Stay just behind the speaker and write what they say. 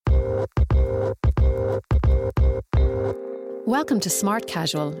Welcome to Smart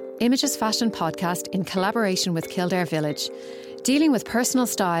Casual, Image's fashion podcast in collaboration with Kildare Village, dealing with personal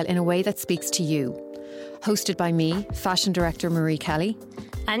style in a way that speaks to you. Hosted by me, fashion director Marie Kelly.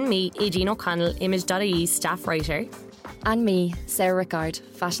 And me, Aideen O'Connell, Image.ie staff writer. And me, Sarah Rickard,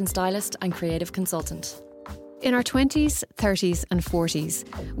 fashion stylist and creative consultant. In our 20s, 30s and 40s,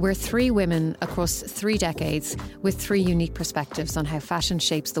 we're three women across 3 decades with 3 unique perspectives on how fashion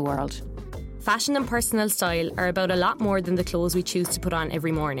shapes the world. Fashion and personal style are about a lot more than the clothes we choose to put on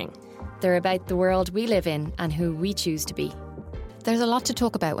every morning. They're about the world we live in and who we choose to be. There's a lot to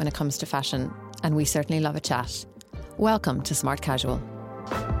talk about when it comes to fashion, and we certainly love a chat. Welcome to Smart Casual.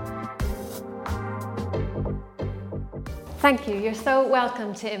 Thank you. You're so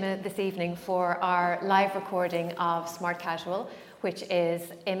welcome to Image this evening for our live recording of Smart Casual, which is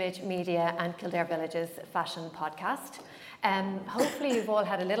Image Media and Kildare Village's fashion podcast. Hopefully you've all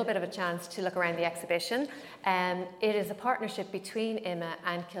had a little bit of a chance to look around the exhibition. It is a partnership between IMA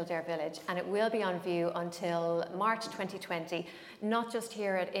and Kildare Village, and it will be on view until March 2020, not just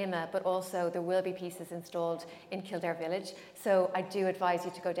here at IMA, but also there will be pieces installed in Kildare Village. So I do advise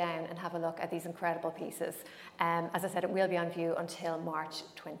you to go down and have a look at these incredible pieces. As I said, it will be on view until March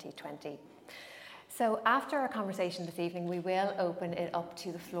 2020. So after our conversation this evening, we will open it up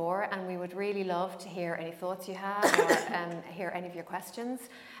to the floor, and we would really love to hear any thoughts you have or hear any of your questions.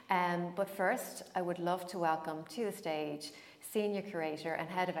 But first, I would love to welcome to the stage Senior Curator and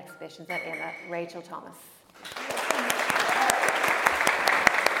Head of Exhibitions at IMA, Rachel Thomas.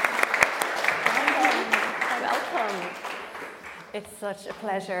 Welcome. It's such a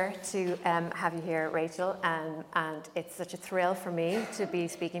pleasure to have you here, Rachel, and it's such a thrill for me to be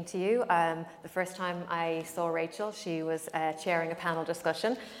speaking to you. The first time I saw Rachel, she was chairing a panel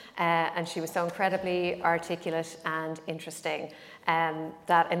discussion, and she was so incredibly articulate and interesting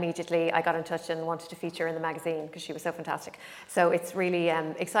that immediately I got in touch and wanted to feature her in the magazine because she was so fantastic. So it's really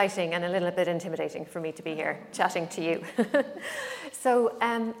exciting and a little bit intimidating for me to be here chatting to you. So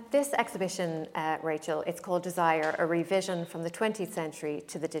this exhibition, Rachel, it's called Desire, a revision from the 20th century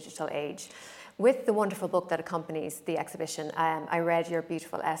to the digital age. With the wonderful book that accompanies the exhibition, I read your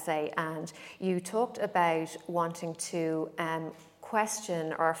beautiful essay, and you talked about wanting to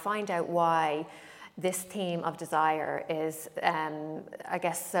question or find out why this theme of desire is, I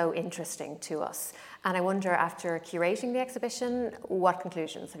guess, so interesting to us. And I wonder, after curating the exhibition, what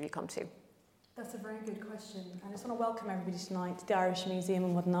conclusions have you come to? That's a very good question. And I just want to welcome everybody tonight to the Irish Museum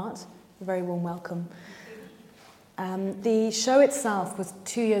of Modern Art. A very warm welcome. The show itself was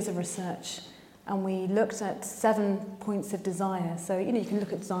 2 years of research, and we looked at 7 points of desire. So, you can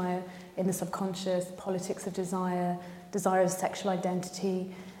look at desire in the subconscious, politics of desire, desire of sexual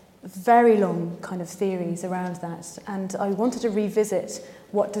identity, very long kind of theories around that. And I wanted to revisit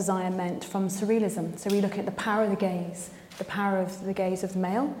what desire meant from surrealism. So we look at the power of the gaze of the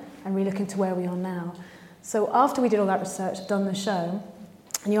male, and we look into where we are now. So after we did all that research, done the show,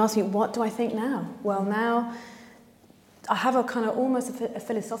 and you asked me, what do I think now? Well, now I have a kind of almost a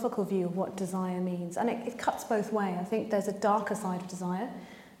philosophical view of what desire means. And it cuts both ways. I think there's a darker side of desire,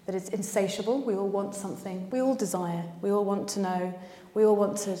 that it's insatiable. We all want something. We all desire. We all want to know. We all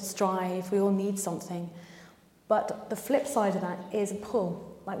want to strive. We all need something. But the flip side of that is a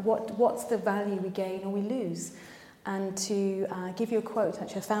pull. Like what's the value we gain or we lose? And to give you a quote,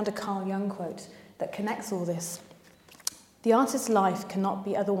 actually, I found a Carl Jung quote that connects all this. The artist's life cannot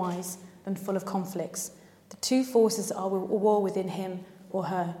be otherwise than full of conflicts. The two forces are at war within him or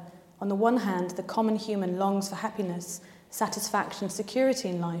her. On the one hand, the common human longs for happiness, satisfaction, security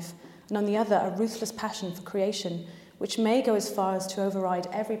in life, and on the other, a ruthless passion for creation, which may go as far as to override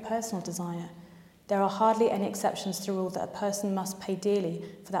every personal desire. There are hardly any exceptions to the rule that a person must pay dearly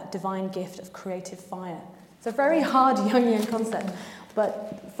for that divine gift of creative fire. It's a very hard Jungian concept,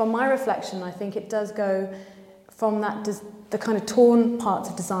 but from my reflection, I think it does go from that the kind of torn parts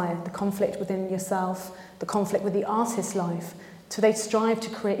of desire, the conflict within yourself, the conflict with the artist's life, so they strive to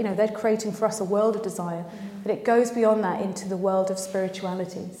create, they're creating for us a world of desire, but it goes beyond that into the world of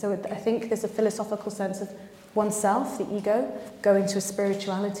spirituality. So I think there's a philosophical sense of oneself, the ego, going to a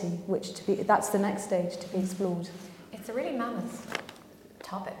spirituality, that's the next stage to be explored. It's a really mammoth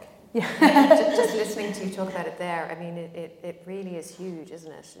topic. Yeah. just listening to you talk about it there, I mean, it really is huge,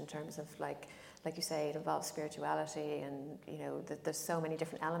 isn't it, in terms of, like you say, it involves spirituality, and, there's so many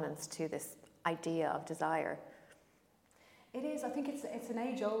different elements to this idea of desire. It is. I think it's an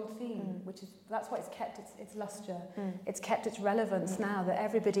age-old theme, that's why it's kept its lustre. It's kept its relevance now, that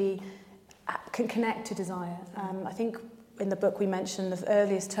everybody can connect to desire. I think in the book we mentioned the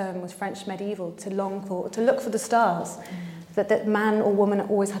earliest term was French medieval, to look for the stars. that man or woman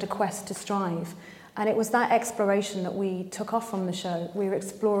always had a quest to strive. And it was that exploration that we took off from the show. We were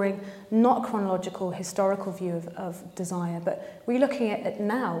exploring not a chronological, historical view of desire, but we're looking at it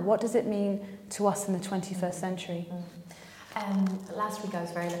now. What does it mean to us in the 21st century? Last week I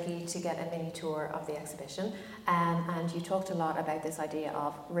was very lucky to get a mini tour of the exhibition, and you talked a lot about this idea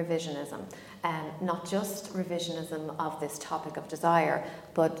of revisionism, not just revisionism of this topic of desire,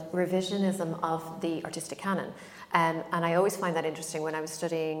 but revisionism of the artistic canon. And I always find that interesting. When I was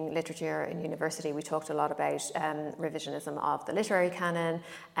studying literature in university, we talked a lot about revisionism of the literary canon,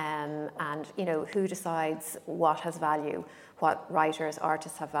 and who decides what has value, what writers,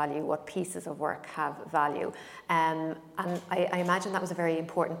 artists have value, what pieces of work have value. And I imagine that was a very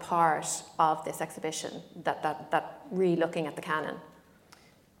important part of this exhibition, that re-looking at the canon.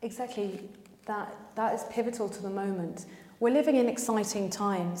 Exactly. That is pivotal to the moment. We're living in exciting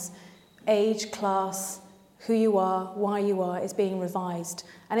times. Age, class, who you are, why you are, is being revised.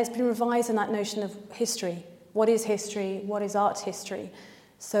 And it's been revised in that notion of history. What is history? What is art history?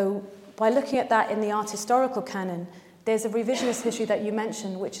 So by looking at that in the art historical canon, there's a revisionist history that you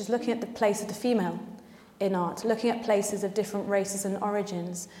mentioned, which is looking at the place of the female in art, looking at places of different races and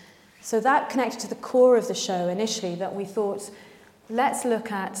origins. So that connected to the core of the show initially, that we thought, let's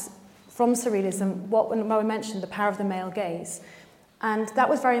look at, from surrealism, what we mentioned, the power of the male gaze. And that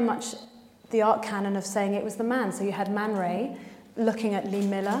was very much the art canon of saying it was the man. So you had Man Ray looking at Lee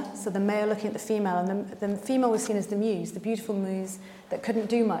Miller, so the male looking at the female, and the female was seen as the muse, the beautiful muse that couldn't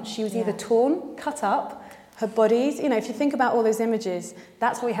do much. She was either torn, cut up, her bodies, if you think about all those images,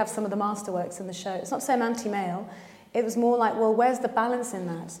 that's why we have some of the masterworks in the show. It's not saying anti-male, it was more like, well, where's the balance in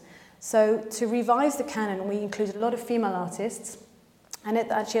that? So to revise the canon, we included a lot of female artists, and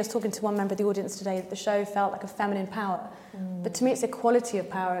actually I was talking to one member of the audience today that the show felt like a feminine power. But to me, it's equality of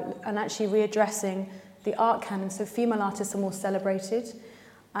power and actually readdressing the art canon. So female artists are more celebrated.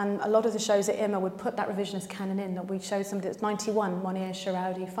 And a lot of the shows at IMA would put that revisionist canon in. That we showed somebody that's 91, Monia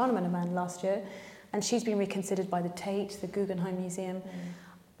Sharaudi, Farnham last year. And she's been reconsidered by the Tate, the Guggenheim Museum.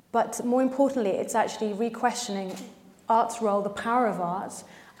 But more importantly, it's actually re-questioning art's role, the power of art,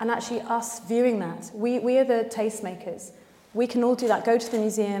 and actually us viewing that. We are the tastemakers. We can all do that. Go to the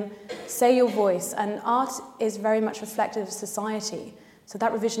museum, say your voice. And art is very much reflective of society. So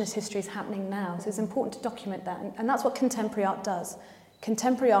that revisionist history is happening now. So it's important to document that. And that's what contemporary art does.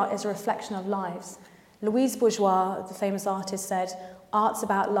 Contemporary art is a reflection of lives. Louise Bourgeois, the famous artist, said, art's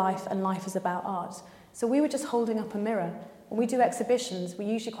about life and life is about art. So we were just holding up a mirror. When we do exhibitions, we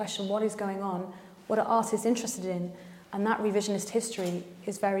usually question what is going on, what are artists interested in, and that revisionist history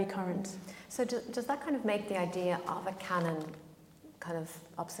is very current. So does that kind of make the idea of a canon kind of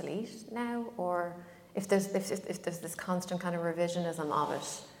obsolete now? Or if there's this constant kind of revisionism of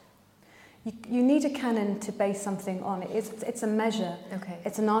it? You need a canon to base something on. It's a measure. Okay.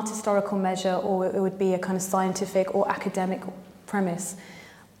 It's an art historical measure, or it would be a kind of scientific or academic premise.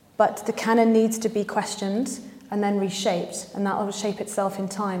 But the canon needs to be questioned and then reshaped, and that will shape itself in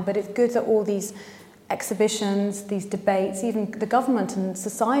time. But it's good that all these exhibitions, these debates, even the government and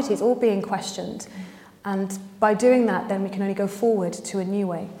society is all being questioned. And by doing that, then we can only go forward to a new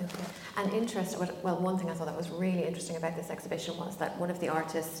way. Okay. And one thing I thought that was really interesting about this exhibition was that one of the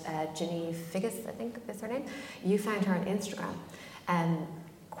artists, Genevieve Figgis, I think is her name, you found her on Instagram.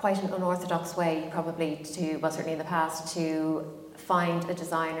 Quite an unorthodox way, probably certainly in the past, to find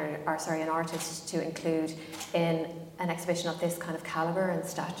an artist to include in an exhibition of this kind of calibre and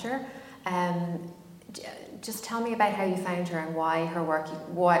stature. Just tell me about how you found her and why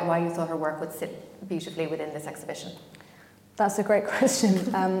you thought her work would sit beautifully within this exhibition. That's a great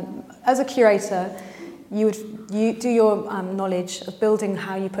question. As a curator, you do your knowledge of building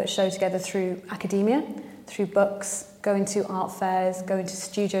how you put a show together through academia, through books, going to art fairs, going to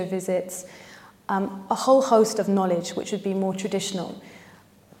studio visits, a whole host of knowledge which would be more traditional.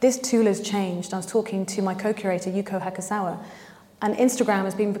 This tool has changed. I was talking to my co-curator, Yuko Hakasawa, and Instagram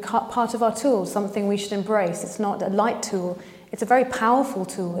has been part of our tool, something we should embrace. It's not a light tool, it's a very powerful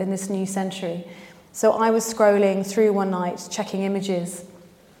tool in this new century. So I was scrolling through one night, checking images,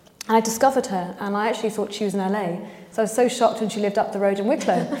 and I discovered her, and I actually thought she was in LA. So I was so shocked when she lived up the road in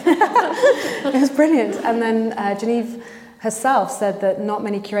Wicklow. It was brilliant. And then Genevieve herself said that not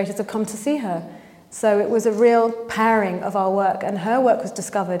many curators have come to see her. So it was a real pairing of our work, and her work was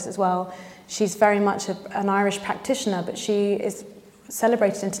discovered as well. She's very much an Irish practitioner, but she is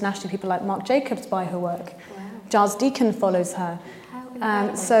celebrated internationally. People like Marc Jacobs buy her work. Wow. Giles Deacon follows her.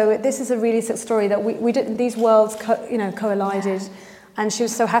 So this is a really such story that we did. These worlds collided, and she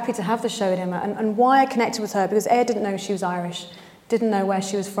was so happy to have the show at IMA. And why I connected with her, because I didn't know she was Irish, didn't know where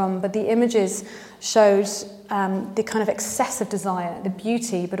she was from, but the images showed the kind of excessive desire, the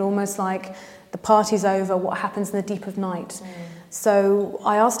beauty, but almost like the party's over, what happens in the deep of night. So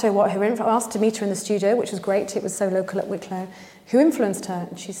I asked her what I asked to meet her in the studio, which was great, it was so local at Wicklow, who influenced her,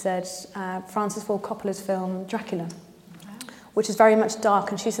 and she said Francis Ford Coppola's film Dracula, which is very much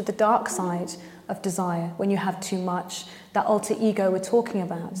dark, and she said the dark side of desire, when you have too much, that alter ego we're talking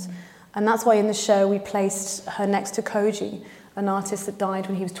about. And that's why in the show we placed her next to Koji, an artist that died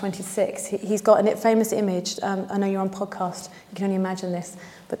when he was 26. He's got a famous image. I know you're on podcast, you can only imagine this,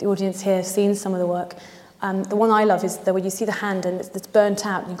 but the audience here has seen some of the work. The one I love is that when you see the hand and it's burnt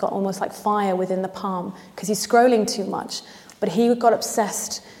out, and you've got almost like fire within the palm, because he's scrolling too much. But he got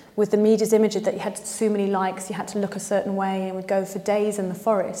obsessed with the media's image that he had so many likes, he had to look a certain way, and would go for days in the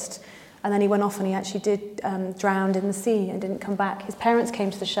forest. And then he went off and he actually did drowned in the sea and didn't come back. His parents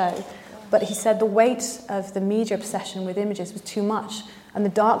came to the show, but he said the weight of the media obsession with images was too much, and the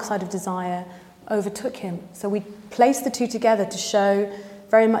dark side of desire overtook him. So we placed the two together to show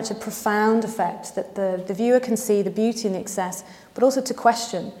very much a profound effect, that the viewer can see the beauty and the excess, but also to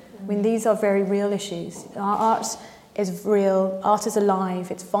question. I mean, these are very real issues. Our art is real, art is alive,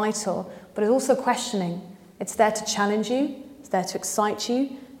 it's vital, but it's also questioning. It's there to challenge you, it's there to excite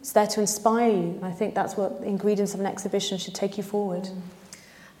you, it's there to inspire you. And I think that's what the ingredients of an exhibition should take you forward.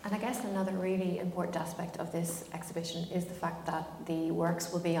 And I guess another really important aspect of this exhibition is the fact that the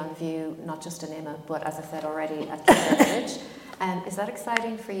works will be on view not just in IMA, but as I said already, at Kildare Village. Is that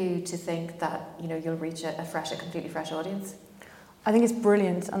exciting for you to think that you'll reach a completely fresh audience? I think it's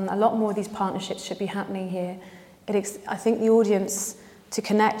brilliant, and a lot more of these partnerships should be happening here. I think the audience, to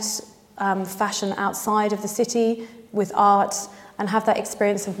connect fashion outside of the city with art and have that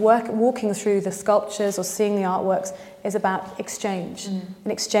experience of walking through the sculptures or seeing the artworks, is about exchange, an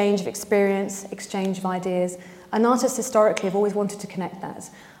exchange of experience, exchange of ideas. And artists historically have always wanted to connect that.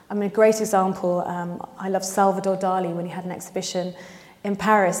 I mean, a great example, I love Salvador Dali when he had an exhibition in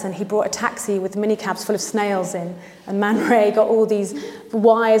Paris, and he brought a taxi with minicabs full of snails in, and Man Ray got all these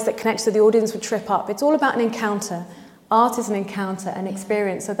wires that connect so the audience would trip up. It's all about an encounter. Art is an encounter, an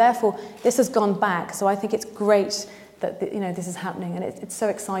experience. So therefore, this has gone back. So I think it's great that this is happening, and it's so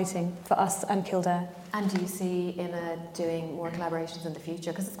exciting for us and Kildare. And do you see IMA doing more collaborations in the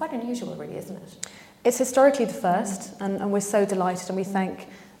future? Because it's quite unusual, really, isn't it? It's historically the first, and we're so delighted, and we thank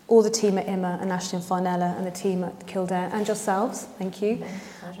all the team at IMA and Ashley and Farnella and the team at Kildare and yourselves. Thank you.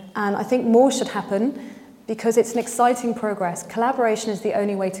 Pleasure. And I think more should happen because it's an exciting progress. Collaboration is the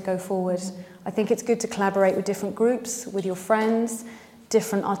only way to go forward. I think it's good to collaborate with different groups, with your friends,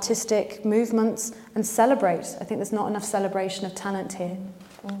 different artistic movements, and celebrate. I think there's not enough celebration of talent here.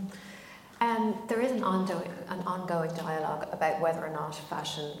 There is an ongoing dialogue about whether or not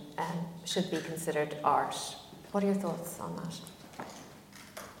fashion should be considered art. What are your thoughts on that?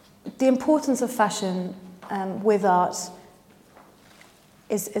 The importance of fashion with art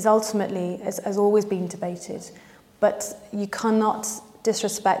is ultimately, has always been debated, but you cannot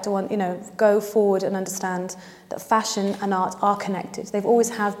disrespect or go forward and understand that fashion and art are connected. They've always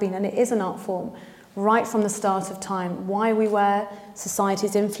have been, and it is an art form right from the start of time. Why we wear,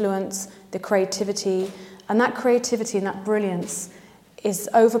 society's influence, the creativity, and that creativity and that brilliance is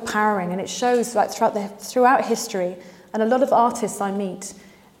overpowering, and it shows throughout history. And a lot of artists I meet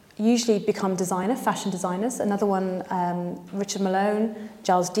usually become fashion designers. Another one, Richard Malone,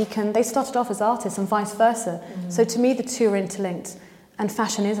 Giles Deacon, they started off as artists and vice versa. So to me, the two are interlinked, and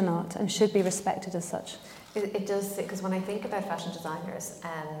fashion is an art and should be respected as such. It does, because when I think about fashion designers,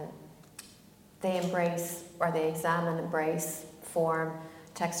 they embrace form,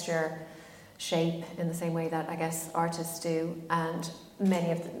 texture, shape in the same way that I guess artists do, and many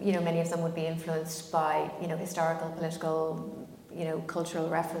of them would be influenced by historical, political, cultural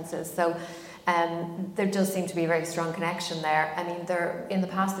references. So there does seem to be a very strong connection there. I mean, in the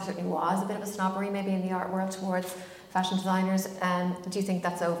past there certainly was a bit of a snobbery maybe in the art world towards fashion designers. Do you think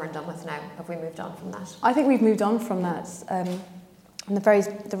that's over and done with now? Have we moved on from that? I think we've moved on from that. And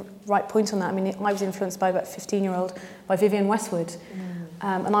the right point on that. I mean, I was influenced by about 15-year-old by Vivienne Westwood.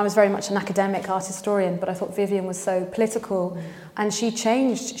 And I was very much an academic art historian, but I thought Vivienne was so political. And she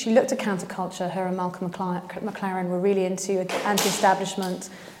changed. She looked at counterculture. Her and Malcolm McLaren were really into anti-establishment.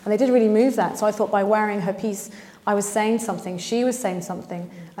 And they did really move that. So I thought by wearing her piece, I was saying something. She was saying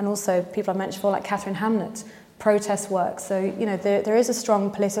something. And also people I mentioned before, like Catherine Hamnett, protest work. So, there is a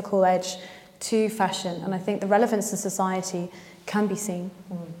strong political edge to fashion. And I think the relevance in society can be seen.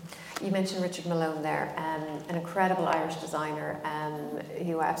 You mentioned Richard Malone there, an incredible Irish designer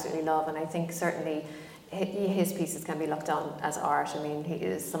who I absolutely love, and I think certainly his pieces can be looked on as art. I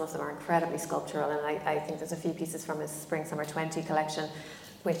mean, some of them are incredibly sculptural, and I think there's a few pieces from his Spring Summer 20 collection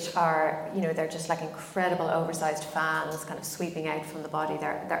which are, they're just like incredible oversized fans kind of sweeping out from the body.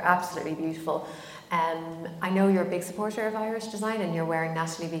 They're absolutely beautiful. I know you're a big supporter of Irish design, and you're wearing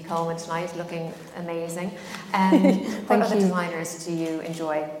Natalie B. Coleman tonight, looking amazing. What other designers do you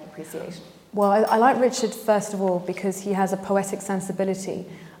enjoy, appreciate? Well, I like Richard, first of all, because he has a poetic sensibility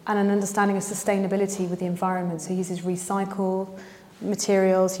and an understanding of sustainability with the environment. So he uses recycled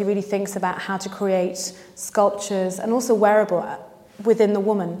materials. He really thinks about how to create sculptures and also wearable within the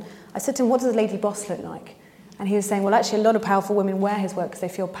woman. I said to him, what does Lady Boss look like? And he was saying, well, actually, a lot of powerful women wear his work because they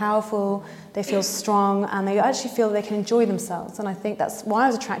feel powerful, they feel strong, and they actually feel they can enjoy themselves. And I think that's why I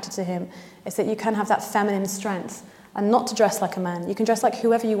was attracted to him, is that you can have that feminine strength and not to dress like a man. You can dress like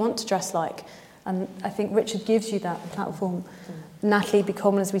whoever you want to dress like. And I think Richard gives you that platform. Natalie B.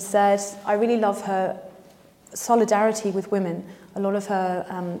 Coleman, as we said, I really love her solidarity with women. A lot of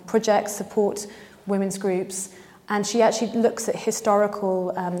her projects support women's groups. And she actually looks at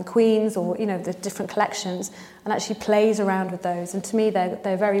historical queens or, the different collections and actually plays around with those. And to me,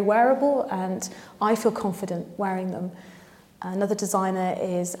 they're very wearable, and I feel confident wearing them. Another designer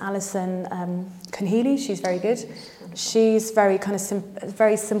is Alison Conhealy. She's very good. She's very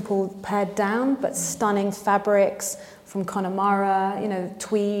very simple, pared down, but stunning fabrics from Connemara,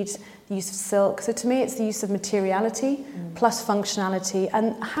 tweed, the use of silk. So to me, it's the use of materiality plus functionality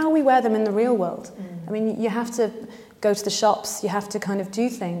and how we wear them in the real world. I mean, you have to go to the shops, you have to kind of do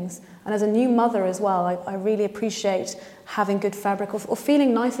things. And as a new mother as well, I really appreciate having good fabric or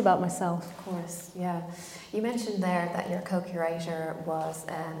feeling nice about myself. Of course, yeah. You mentioned there that your co-curator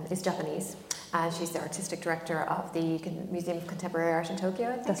is Japanese, and she's the artistic director of the Museum of Contemporary Art in Tokyo,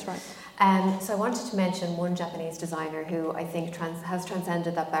 I think. That's right. So I wanted to mention one Japanese designer who I think has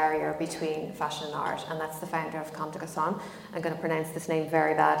transcended that barrier between fashion and art, and that's the founder of Comme des Garçons. I'm going to pronounce this name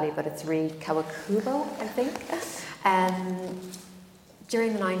very badly, but it's Rie Kawakubo, I think.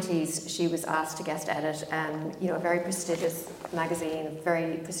 During the 90s, she was asked to guest edit a very prestigious magazine, a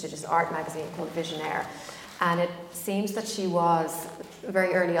very prestigious art magazine called Visionaire. And it seems that she was,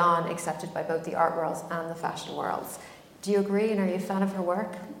 very early on, accepted by both the art worlds and the fashion worlds. Do you agree, and are you a fan of her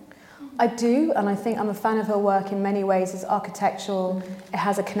work? I do, and I think I'm a fan of her work in many ways. It's architectural, it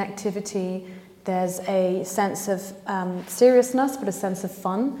has a connectivity, there's a sense of seriousness, but a sense of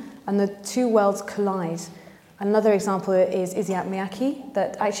fun, and the two worlds collide. Another example is Issey Miyake,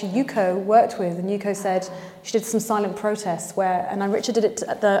 that actually Yuko worked with, and Yuko said she did some silent protests and Richard did it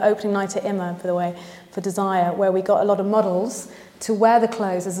at the opening night at IMA, by the way, for Desire, where we got a lot of models to wear the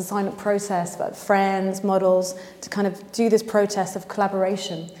clothes as a silent protest, but friends, models, to kind of do this protest of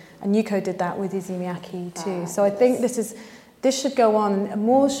collaboration. And Yuko did that with Issey Miyake too. So I think this should go on,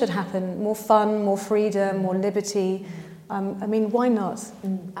 more should happen, more fun, more freedom, more liberty. Why not?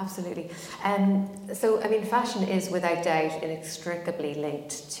 Absolutely. Fashion is without doubt inextricably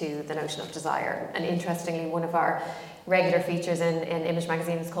linked to the notion of desire. And interestingly, one of our regular features in Image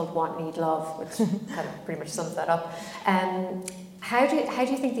magazine is called Want, Need, Love, which kind of pretty much sums that up. How do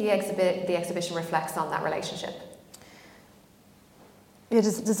you think the exhibition reflects on that relationship? Yeah,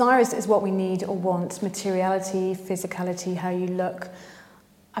 desire is what we need or want: materiality, physicality, how you look.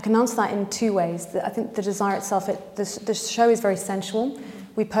 I can answer that in two ways. I think the desire itself, the show is very sensual.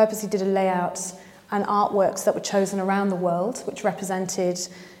 We purposely did a layout and artworks that were chosen around the world, which represented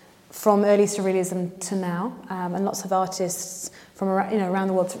from early surrealism to now, and lots of artists from around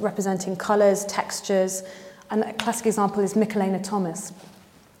the world representing colours, textures. And a classic example is Michelena Thomas,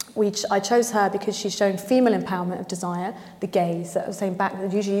 which I chose her because she's showing female empowerment of desire, the gaze. That I was saying back,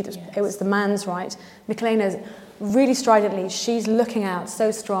 usually it was the man's right. Michelena's really stridently, she's looking out,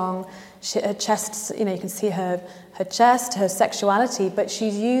 so strong. Her chest, you can see her chest, her sexuality, but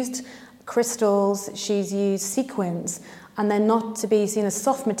she's used crystals, she's used sequins, and they're not to be seen as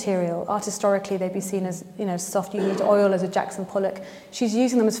soft material. Art historically, they'd be seen as soft. You need oil as a Jackson Pollock. She's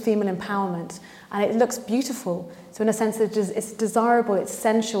using them as female empowerment, and it looks beautiful. So in a sense, it's desirable, it's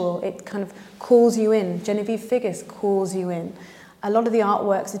sensual, it kind of calls you in. Genevieve Figgis calls you in. A lot of the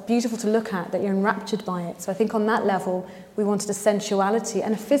artworks is beautiful to look at, that you're enraptured by it. So I think on that level, we wanted a sensuality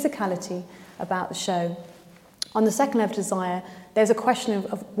and a physicality about the show. On the second level of desire, there's a question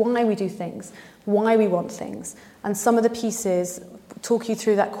of why we do things, why we want things. And some of the pieces talk you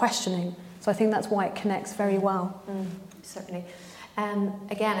through that questioning. So I think that's why it connects very well. Certainly.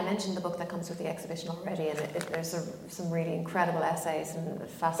 Again, I mentioned the book that comes with the exhibition already, and there's some really incredible essays and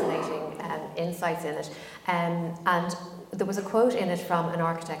fascinating insights in it. And there was a quote in it from an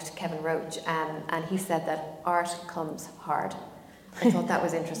architect, Kevin Roach, and he said that art comes hard. I thought that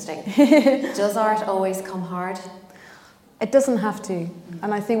was interesting. Does art always come hard? It doesn't have to.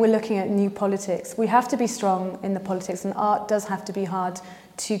 And I think we're looking at new politics. We have to be strong in the politics, and art does have to be hard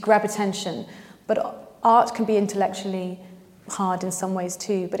to grab attention. But art can be intellectually hard in some ways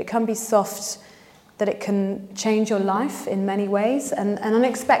too, but it can be soft, that it can change your life in many ways and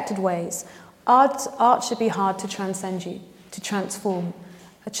unexpected ways. Art should be hard to transcend you, to transform,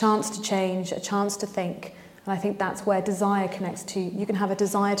 a chance to change, a chance to think. And I think that's where desire connects to. You can have a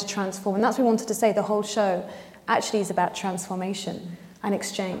desire to transform. And that's what we wanted to say. The whole show actually is about transformation and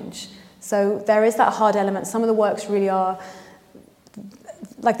exchange. So there is that hard element. Some of the works really are,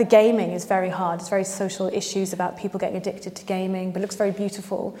 like the gaming is very hard. It's very social issues about people getting addicted to gaming, but it looks very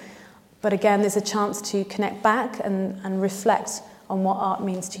beautiful. But again, there's a chance to connect back and reflect on what art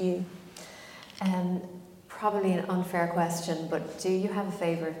means to you. Probably an unfair question, but do you have a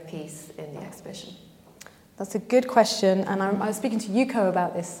favourite piece in the exhibition? That's a good question, and I was speaking to Yuko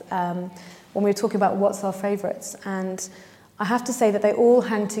about this when we were talking about what's our favourites, and I have to say that they all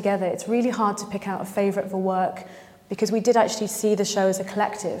hang together. It's really hard to pick out a favourite of a work because we did actually see the show as a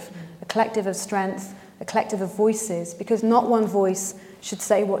collective of strength, a collective of voices, because not one voice should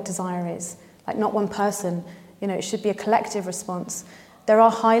say what desire is, like not one person, it should be a collective response. There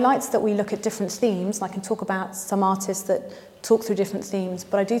are highlights that we look at different themes, and I can talk about some artists that talk through different themes,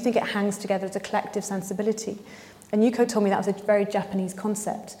 but I do think it hangs together as a collective sensibility. And Yuko told me that was a very Japanese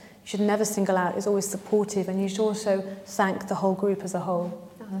concept. You should never single out, it's always supportive, and you should also thank the whole group as a whole.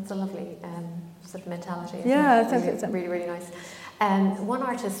 Oh, that's a lovely sort of mentality. Yeah, I think it's really, really nice. One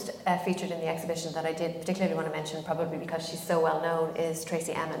artist featured in the exhibition that I did particularly want to mention, probably because she's so well known, is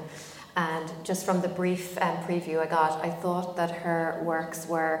Tracey Emin. And just from the brief preview I got, I thought that her works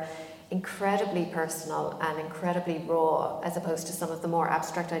were incredibly personal and incredibly raw, as opposed to some of the more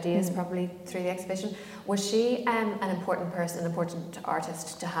abstract ideas probably through the exhibition. Was she an important person, an important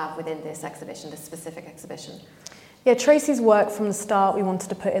artist to have within this exhibition, this specific exhibition? Yeah, Tracey's work from the start we wanted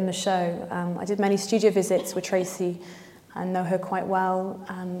to put in the show. I did many studio visits with Tracey and know her quite well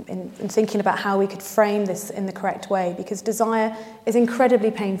in thinking about how we could frame this in the correct way, because desire is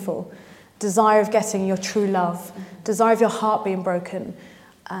incredibly painful. Desire of getting your true love, desire of your heart being broken.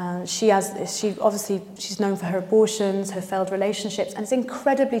 She's known for her abortions, her failed relationships, and it's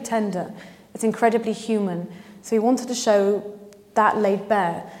incredibly tender. It's incredibly human. So we wanted to show that laid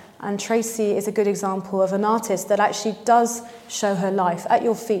bare. And Tracey is a good example of an artist that actually does show her life at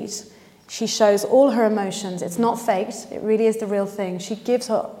your feet. She shows all her emotions. It's not faked. It really is the real thing. She gives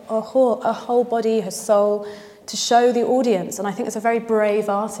her whole body, her soul, to show the audience. And I think it's a very brave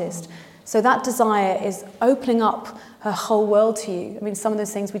artist. So that desire is opening up her whole world to you. I mean, some of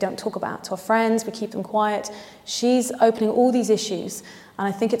those things we don't talk about to our friends. We keep them quiet. She's opening all these issues. And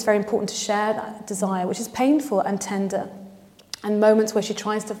I think it's very important to share that desire, which is painful and tender, and moments where she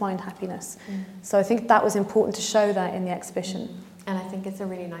tries to find happiness. So I think that was important to show that in the exhibition. And I think it's a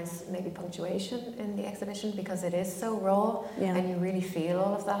really nice maybe punctuation in the exhibition, because it is so raw, and you really feel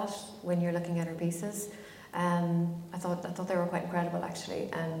all of that when you're looking at her pieces. I thought they were quite incredible actually,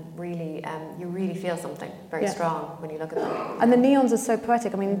 and really you really feel something very strong when you look at them. And the neons are so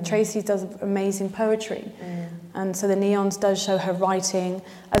poetic. I mean, Tracey does amazing poetry, and so the neons does show her writing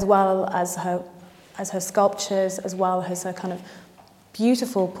as well as her sculptures, as well as her kind of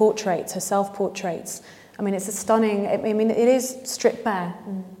beautiful portraits, her self-portraits. I mean, it's a stunning, it is stripped bare.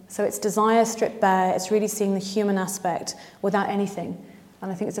 So it's desire stripped bare. It's really seeing the human aspect without anything.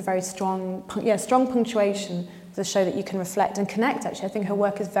 And I think it's a very strong punctuation to show that you can reflect and connect, actually. I think her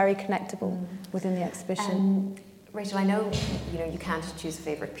work is very connectable within the exhibition. Rachel, I know you can't choose a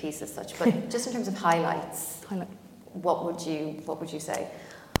favourite piece as such, but just in terms of highlights, what would you say?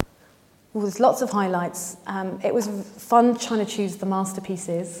 Well, there's lots of highlights. It was fun trying to choose the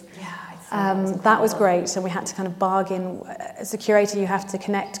masterpieces. That was great. So we had to kind of bargain. As a curator, you have to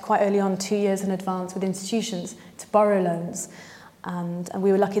connect quite early on, 2 years in advance, with institutions to borrow loans. And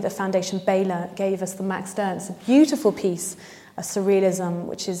we were lucky that Foundation Baylor gave us the Max Stern. It's a beautiful piece, a surrealism,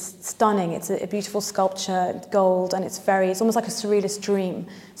 which is stunning. It's a beautiful sculpture, gold, and it's almost like a surrealist dream.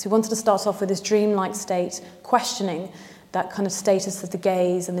 So we wanted to start off with this dreamlike state, questioning that kind of status of the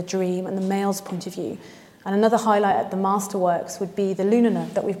gaze and the dream and the male's point of view. And another highlight at the Masterworks would be the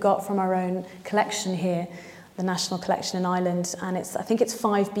Lunana that we've got from our own collection here, the National Collection in Ireland, and I think it's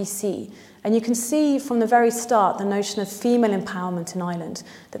 5 BC. And you can see from the very start the notion of female empowerment in Ireland,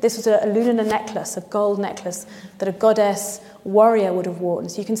 that this was a Lunana necklace, a gold necklace that a goddess warrior would have worn.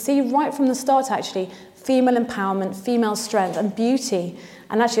 So you can see right from the start, actually, female empowerment, female strength and beauty.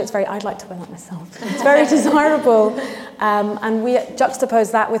 And actually, I'd like to wear that myself. It's very desirable. And we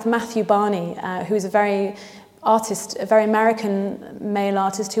juxtapose that with Matthew Barney, who is a very artist, a very American male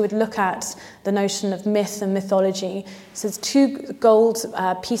artist who would look at the notion of myth and mythology. So there's two gold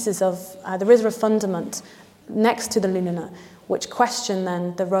pieces of the River of Fundament next to the Lunana, which question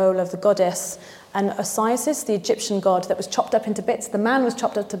then the role of the goddess and Osiris, the Egyptian god that was chopped up into bits. The man was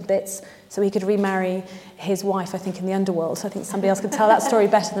chopped up to bits so he could remarry his wife, I think, in the underworld. So I think somebody else could tell that story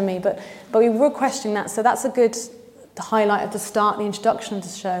better than me, but we were questioning that. So that's a good highlight at the start, the introduction of the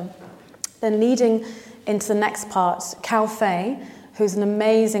show. Then leading into the next part, Cal Fay, who's an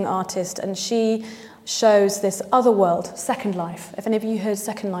amazing artist, and she shows this other world, Second Life. If any of you heard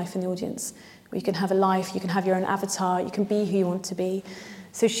Second Life in the audience, where you can have a life, you can have your own avatar, you can be who you want to be.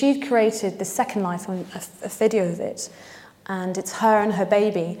 So she created the Second Life, on a video of it, and it's her and her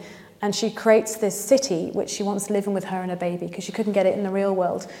baby, and she creates this city which she wants to live in with her and her baby, because she couldn't get it in the real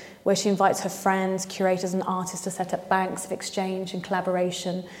world, where she invites her friends, curators and artists to set up banks of exchange and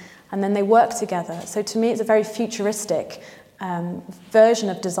collaboration, and then they work together. So to me it's a very futuristic version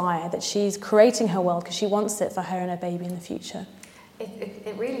of Desire, that she's creating her world because she wants it for her and her baby in the future.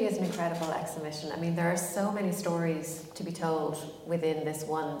 It really is an incredible exhibition. I mean, there are so many stories to be told within this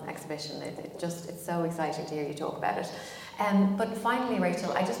one exhibition. It's so exciting to hear you talk about it. But finally,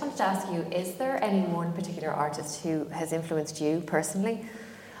 Rachel, I just wanted to ask you, is there any one particular artist who has influenced you personally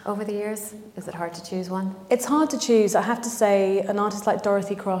over the years? Is it hard to choose one? It's hard to choose. I have to say an artist like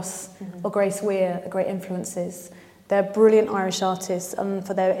Dorothy Cross or Grace Weir are great influences. They're brilliant Irish artists, and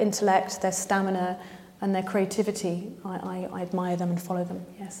for their intellect, their stamina, and their creativity, I admire them and follow them,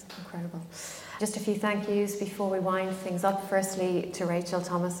 yes. Incredible. Just a few thank yous before we wind things up. Firstly, to Rachel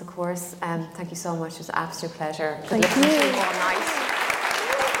Thomas, of course. Thank you so much. It was an absolute pleasure. Thank you. All night.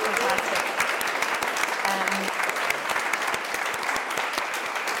 Fantastic.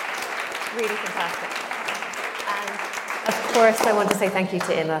 Really fantastic. Of course, I want to say thank you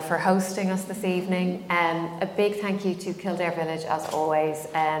to Emma for hosting us this evening. A big thank you to Kildare Village, as always,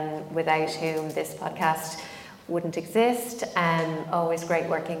 without whom this podcast wouldn't exist. Always great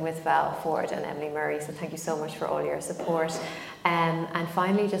working with Val Ford and Emily Murray, so thank you so much for all your support. And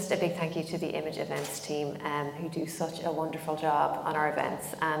finally, just a big thank you to the Image Events team, who do such a wonderful job on our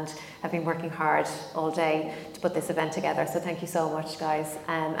events and have been working hard all day to put this event together. So thank you so much, guys.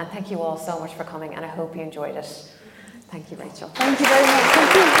 And thank you all so much for coming, and I hope you enjoyed it. Thank you, Rachel. Thank you very much.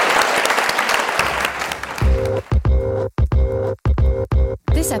 Thank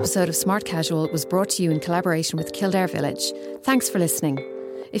you. This episode of Smart Casual was brought to you in collaboration with Kildare Village. Thanks for listening.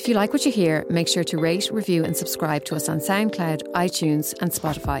 If you like what you hear, make sure to rate, review and subscribe to us on SoundCloud, iTunes and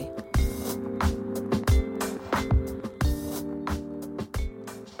Spotify.